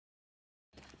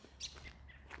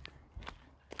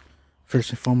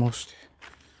First and foremost,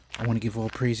 I want to give all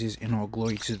praises and all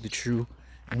glory to the true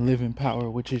and living power,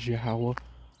 which is Yahweh,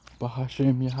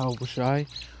 Bahashem Yahweh Shai,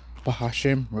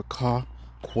 Bahashem Rakah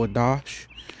Kwadash.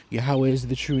 Yahweh is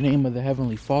the true name of the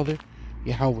Heavenly Father.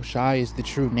 Yahweh Shai is the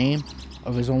true name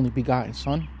of His only begotten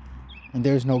Son, and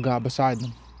there is no God beside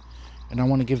them. And I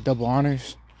want to give double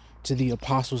honors to the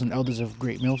apostles and elders of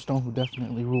Great Millstone, who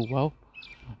definitely rule well,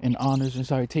 and honors and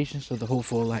salutations to the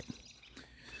hopeful elect.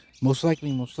 Most likely,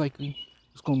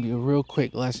 it's going to be a real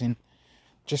quick lesson,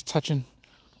 just touching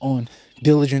on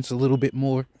diligence a little bit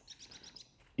more.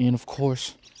 And of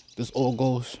course, this all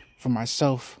goes for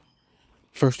myself,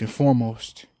 first and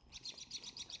foremost.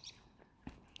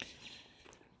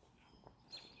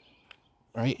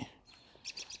 Right?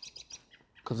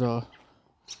 Because,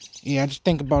 yeah, I just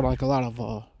think about like a lot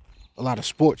of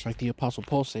sports, like the Apostle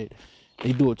Paul said.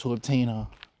 They do it to obtain a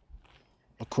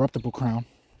corruptible crown.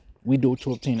 We do it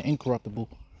to obtain an incorruptible.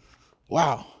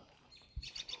 Wow.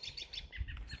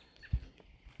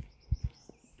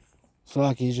 So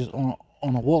like he's just on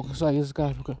a walk. It's like this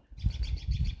guy,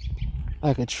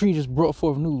 like a tree just brought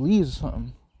forth new leaves or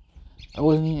something.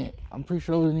 I'm pretty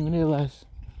sure I wasn't even there last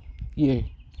year.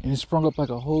 And it sprung up like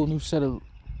a whole new set of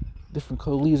different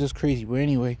color leaves. That's crazy. But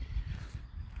anyway,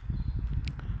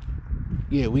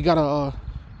 yeah, we gotta,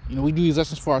 we do these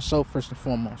lessons for ourselves first and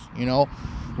foremost.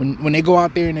 When they go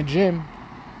out there in the gym,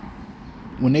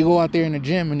 and they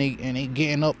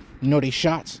getting up, they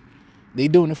shots, they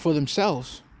doing it for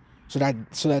themselves, so that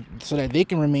they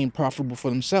can remain profitable for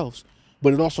themselves.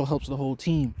 But it also helps the whole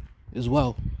team as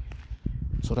well.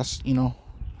 So that's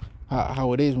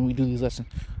how it is when we do these lessons.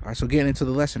 All right, so getting into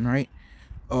the lesson, right?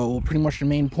 Well, pretty much the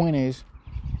main point is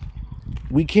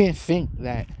we can't think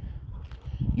that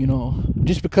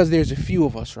just because there's a few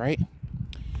of us, right?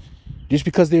 Just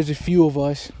because there's a few of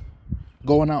us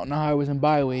going out in the highways and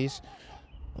byways,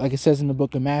 like it says in the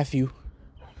book of Matthew,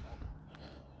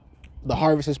 the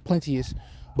harvest is plenteous,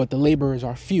 but the laborers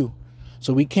are few.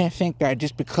 So we can't think that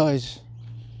just because,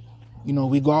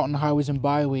 we go out in the highways and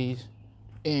byways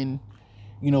and,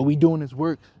 we doing these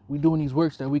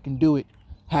works that we can do it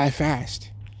half-assed,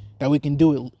 that we can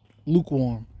do it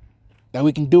lukewarm, that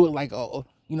we can do it like, the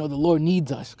Lord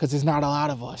needs us, because there's not a lot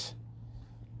of us.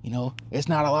 It's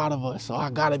not a lot of us, so I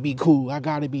gotta be cool. I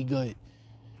gotta be good.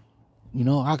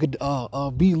 I could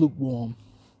be lukewarm.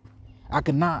 I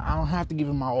don't have to give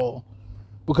it my all,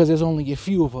 because there's only a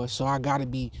few of us, so I gotta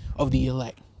be of the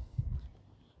elect.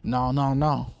 No,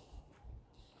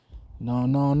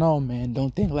 man.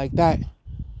 Don't think like that.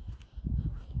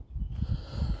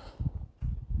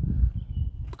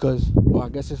 Because, I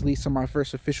guess this leads to my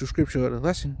first official scripture of the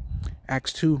lesson,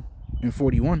 Acts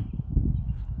 2:41.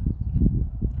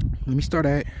 Let me start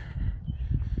at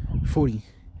 40.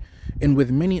 And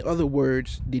with many other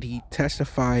words did he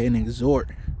testify and exhort,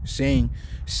 saying,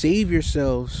 save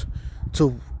yourselves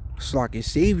from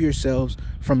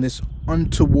this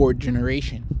untoward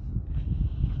generation.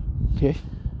 Okay.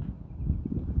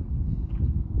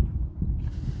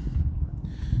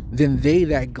 Then they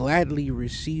that gladly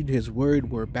received his word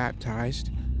were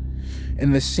baptized,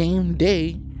 and the same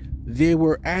day there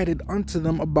were added unto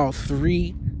them about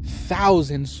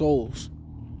 3,000 souls.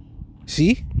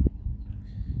 See?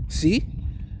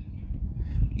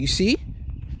 You see?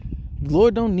 The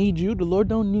Lord don't need you. The Lord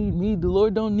don't need me. The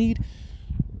Lord don't need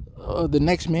the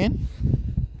next man.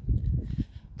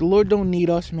 The Lord don't need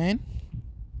us, man.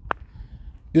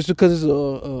 Just because it's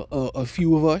a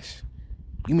few of us,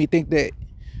 you may think that,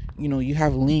 you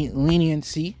have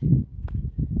leniency,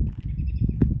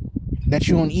 that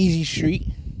you're on easy street.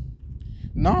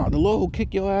 Nah, the Lord will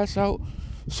kick your ass out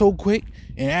so quick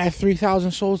and add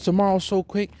 3,000 souls tomorrow so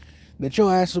quick that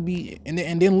your ass will be, and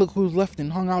then look who's left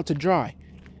and hung out to dry.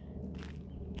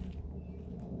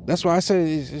 That's why I said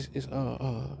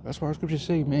that's why our scriptures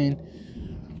say, man,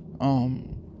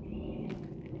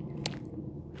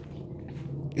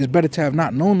 it's better to have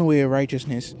not known the way of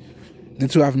righteousness than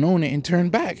to have known it and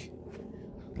turned back.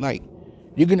 Like,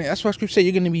 that's why scripture say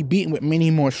you're gonna be beaten with many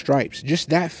more stripes. Just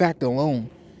that fact alone,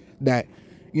 that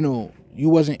you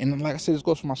wasn't, and like I said, this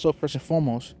goes for myself first and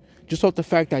foremost. Just off the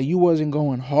fact that you wasn't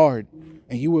going hard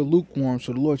and you were lukewarm,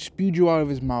 so the Lord spewed you out of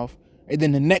his mouth, and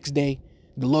then the next day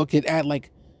the Lord could add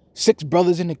like 6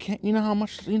 brothers in the camp. You know how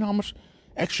much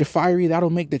extra fiery that'll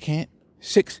make the camp?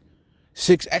 6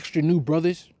 extra new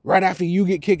brothers right after you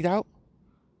get kicked out.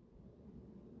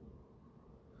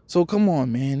 So come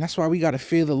on, man. That's why we gotta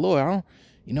fear the Lord.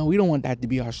 We don't want that to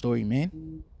be our story,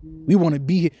 man. We want to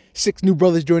be 6 new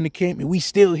brothers join the camp and we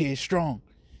still here strong.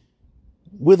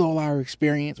 with all our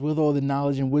experience, with all the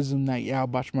knowledge and wisdom that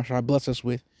Yahweh Shai bless us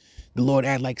with, the Lord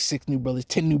add like 6 new brothers,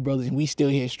 10 new brothers, and we still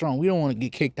here strong. We don't want to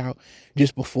get kicked out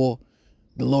just before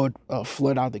the Lord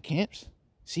flood out the camps.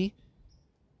 See?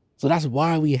 So that's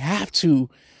why we have to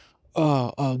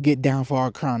get down for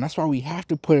our crown. That's why we have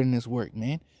to put in this work,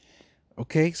 man.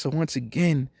 Okay? So once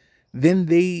again, then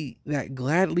they that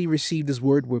gladly received this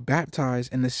word were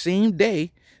baptized, and the same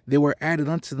day there were added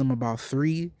unto them about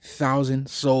 3,000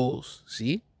 souls.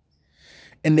 See?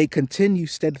 And they continue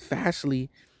steadfastly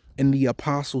in the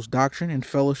apostles' doctrine and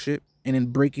fellowship, and in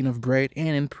breaking of bread,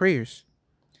 and in prayers.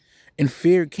 And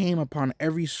fear came upon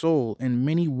every soul, and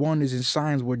many wonders and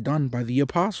signs were done by the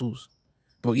apostles.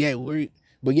 But yet we're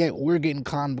getting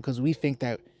conned because we think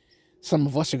that some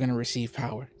of us are going to receive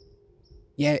power.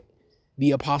 Yet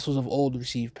the apostles of old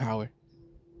received power.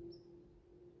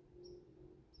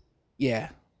 Yeah.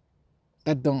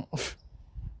 That don't...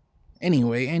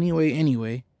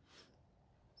 Anyway.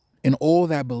 And all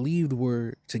that believed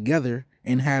were together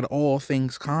and had all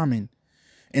things common,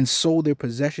 and sold their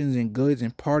possessions and goods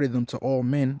and parted them to all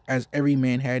men as every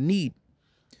man had need.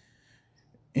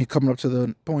 And coming up to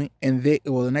the point,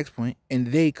 the next point, and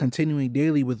they continuing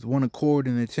daily with one accord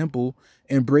in the temple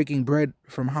and breaking bread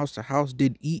from house to house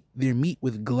did eat their meat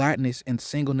with gladness and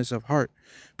singleness of heart,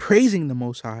 praising the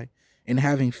Most High and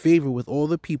having favor with all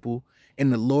the people.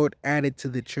 And the Lord added to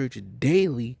the church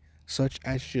daily such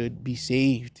as should be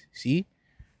saved. See?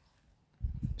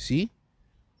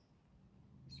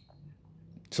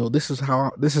 So this is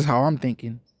how I'm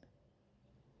thinking,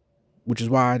 which is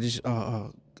why I just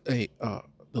the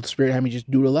Spirit had me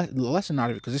just do the lesson out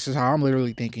of it, because this is how I'm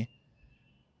literally thinking.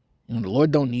 You know, the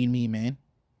Lord don't need me, man.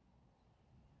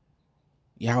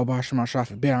 Yahweh Shema Shah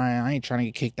forbid, I ain't trying to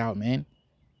get kicked out, man.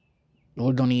 The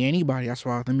Lord don't need anybody. That's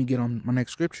why, let me get on my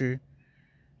next scripture.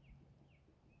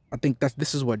 I think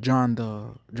this is what John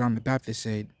the Baptist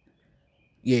said.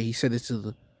 Yeah, he said this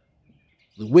to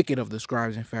the wicked of the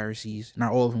scribes and Pharisees.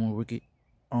 Not all of them were wicked.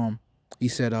 He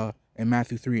said in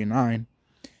Matthew 3:9,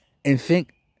 and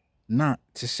think not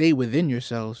to say within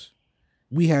yourselves,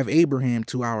 we have Abraham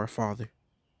to our father.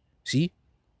 See?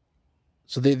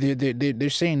 So they're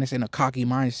saying this in a cocky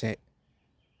mindset.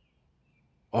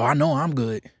 Oh, I know I'm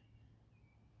good.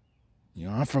 You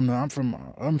know, I'm from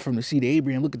the seed of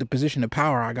Abraham. Look at the position of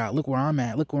power I got. Look where I'm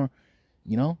at. Look where,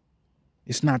 you know,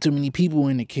 it's not too many people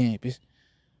in the camp.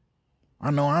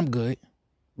 I know I'm good.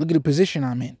 Look at the position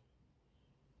I'm in.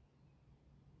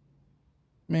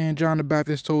 Man, John the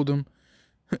Baptist told them,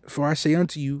 for I say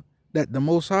unto you that the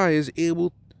Most High is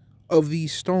able of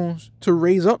these stones to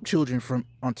raise up children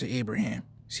unto Abraham.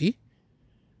 See?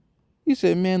 He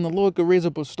said, man, the Lord could raise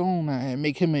up a stone and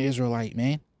make him an Israelite,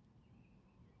 man.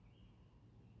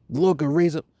 The Lord could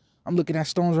raise up, I'm looking at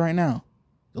stones right now.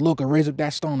 The Lord could raise up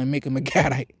that stone and make him a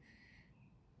Gadite.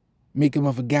 Make him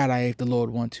of a Gadite if the Lord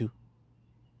want to.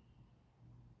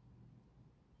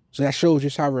 So that shows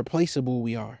just how replaceable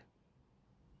we are.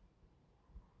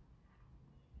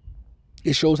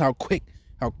 It shows how quick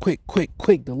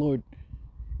the Lord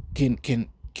can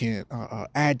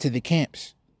add to the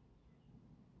camps.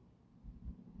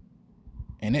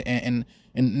 And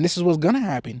this is what's gonna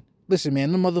happen. Listen,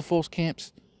 man, them other false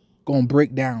camps gonna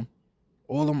break down.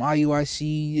 All them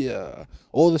IUIC,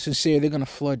 all the sincere, they're gonna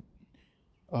flood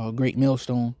Great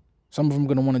Millstone. Some of them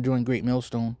gonna want to join Great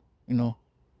Millstone. You know,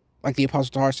 like the Apostle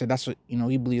Tahar said, that's what, you know,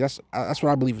 he believes. That's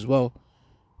what I believe as well.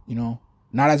 You know,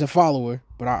 not as a follower,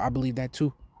 but I believe that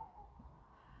too.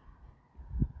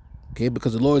 Okay,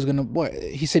 because the Lord is gonna, what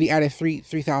he said, he added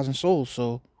 3,000 souls.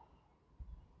 So,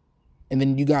 and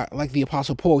then you got like the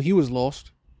Apostle Paul, he was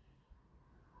lost.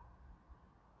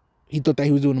 He thought that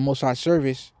he was doing the Most High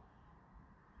service,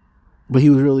 but he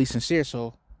was really sincere.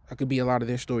 So that could be a lot of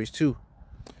their stories too.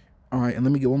 All right, and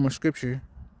let me get one more scripture,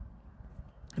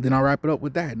 and then I'll wrap it up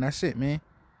with that, and that's it, man.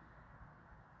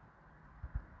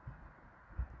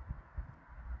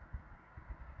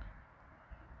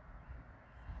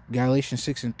 Galatians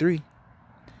 6:3.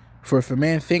 For if a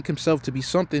man think himself to be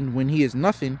something when he is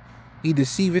nothing, he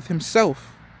deceiveth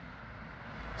himself.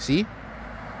 See?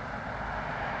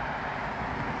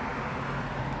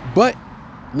 But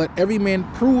let every man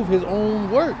prove his own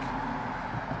work,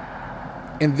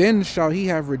 and then shall he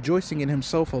have rejoicing in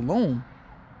himself alone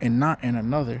and not in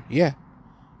another. Yeah,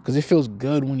 because it feels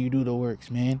good when you do the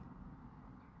works, man.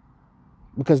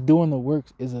 Because doing the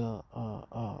works is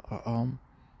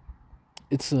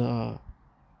it's a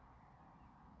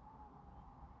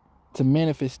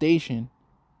manifestation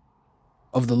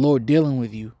of the Lord dealing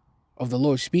with you, of the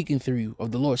Lord speaking through you,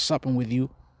 of the Lord supping with you,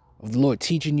 of the Lord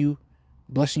teaching you,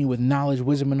 blessing you with knowledge,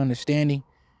 wisdom, and understanding,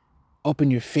 up in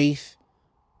your faith,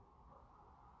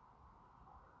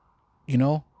 you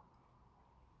know,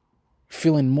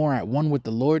 feeling more at one with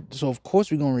the Lord. So of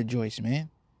course we're going to rejoice, man.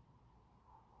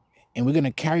 And we're going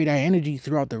to carry that energy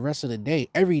throughout the rest of the day,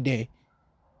 every day.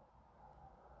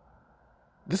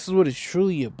 This is what it's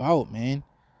truly about, man.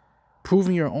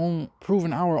 Proving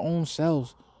our own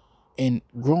selves and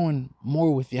growing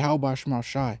more with Yahweh Shema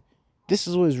Shai. This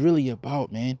is what it's really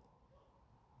about, man.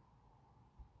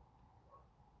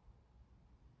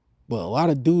 But a lot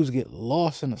of dudes get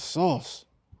lost in the sauce.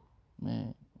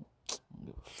 Man,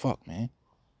 fuck, man.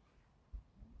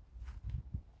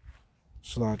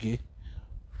 Sloggy.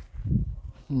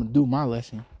 I'm gonna do my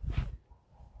lesson.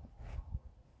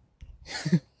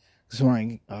 So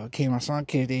my son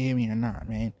care if they hear me or not,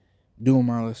 man. Doing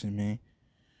my lesson, man.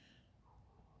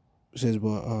 It says,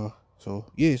 but so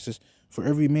yeah, it says, for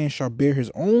every man shall bear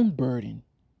his own burden.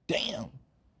 Damn.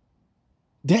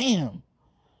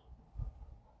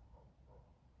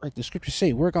 Like the scriptures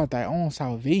say, work out thy own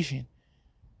salvation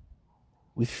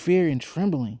with fear and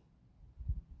trembling.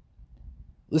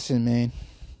 Listen, man.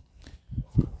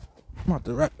 I'm about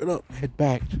to wrap it up. Head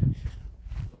back.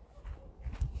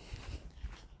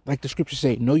 Like the scriptures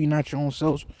say, know you not your own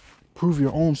selves. Prove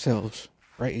your own selves.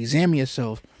 Right? Examine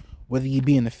yourself, whether you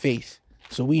be in the faith.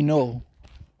 So we know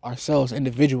ourselves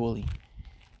individually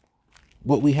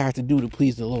what we have to do to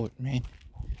please the Lord, man.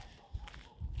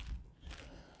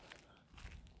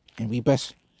 And we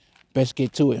best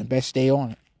get to it and best stay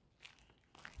on it.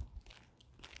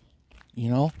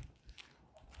 You know?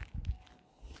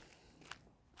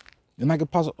 And like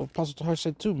Apostle Tahar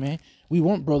said too, man, we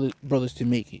want brothers to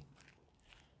make it.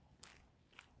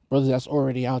 Brothers that's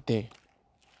already out there.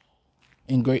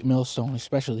 In Great Millstone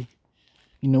especially.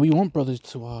 You know, we want brothers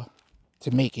to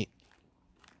make it.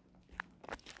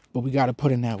 But we gotta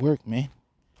put in that work, man.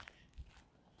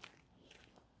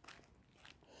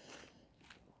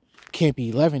 Can't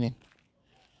be leavening.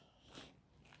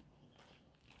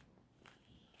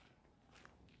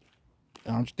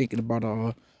 I'm just thinking about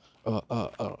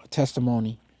a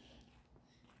testimony.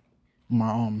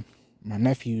 My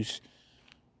nephews,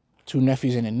 2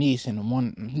 nephews and a niece, and the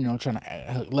one, you know, trying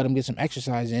to let them get some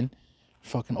exercise in.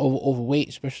 Fucking overweight,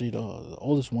 especially the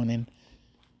oldest one, and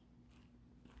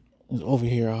is over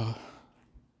here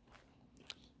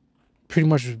pretty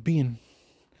much being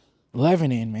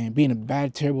leavening, man, being a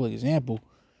bad, terrible example.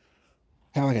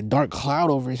 Had like a dark cloud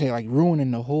over his head, like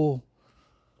ruining the whole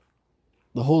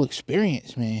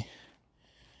experience, man.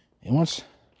 And once I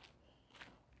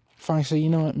finally say, you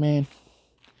know what, man,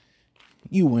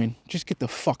 you win. Just get the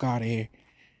fuck out of here.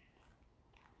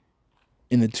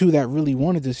 And the 2 that really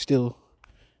wanted to still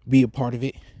be a part of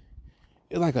it,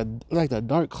 it's like the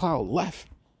dark cloud left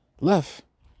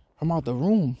from out the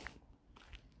room.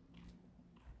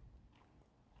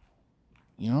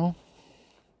 You know?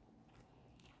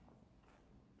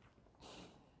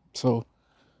 So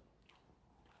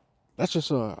that's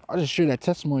just I just share that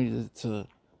testimony to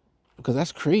because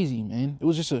that's crazy, man. It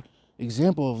was just a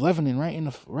example of leavening right in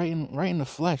the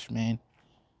flesh, man.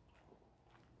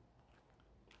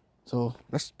 So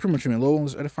that's pretty much it, man. Lord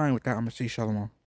was edifying. With that, I'm gonna say shalom.